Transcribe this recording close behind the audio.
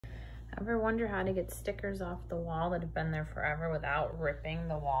Ever wonder how to get stickers off the wall that have been there forever without ripping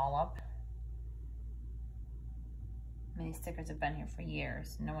the wall up? Many stickers have been here for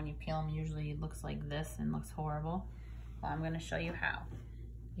years. You know, when you peel them, usually it looks like this and looks horrible. Well, I'm gonna show you how.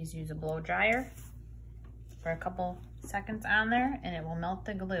 You just use a blow dryer for a couple seconds on there and it will melt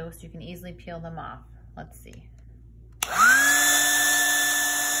the glue so you can easily peel them off. Let's see.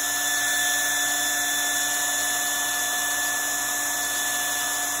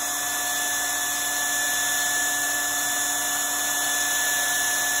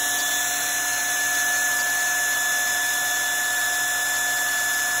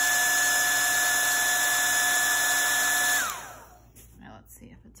 Now let's see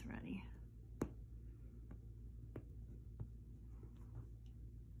if it's ready.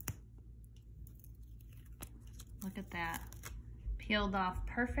 Look at that. Peeled off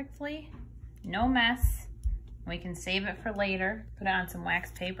perfectly, no mess. We can save it for later. Put it on some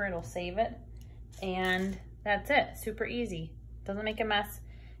wax paper, it'll save it. And that's it, super easy. Doesn't make a mess.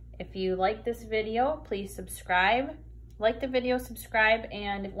 If you like this video, please subscribe. Like the video, subscribe,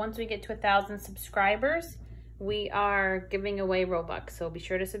 and once we get to 1,000 subscribers, we are giving away Robux, so be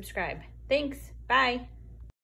sure to subscribe. Thanks, bye.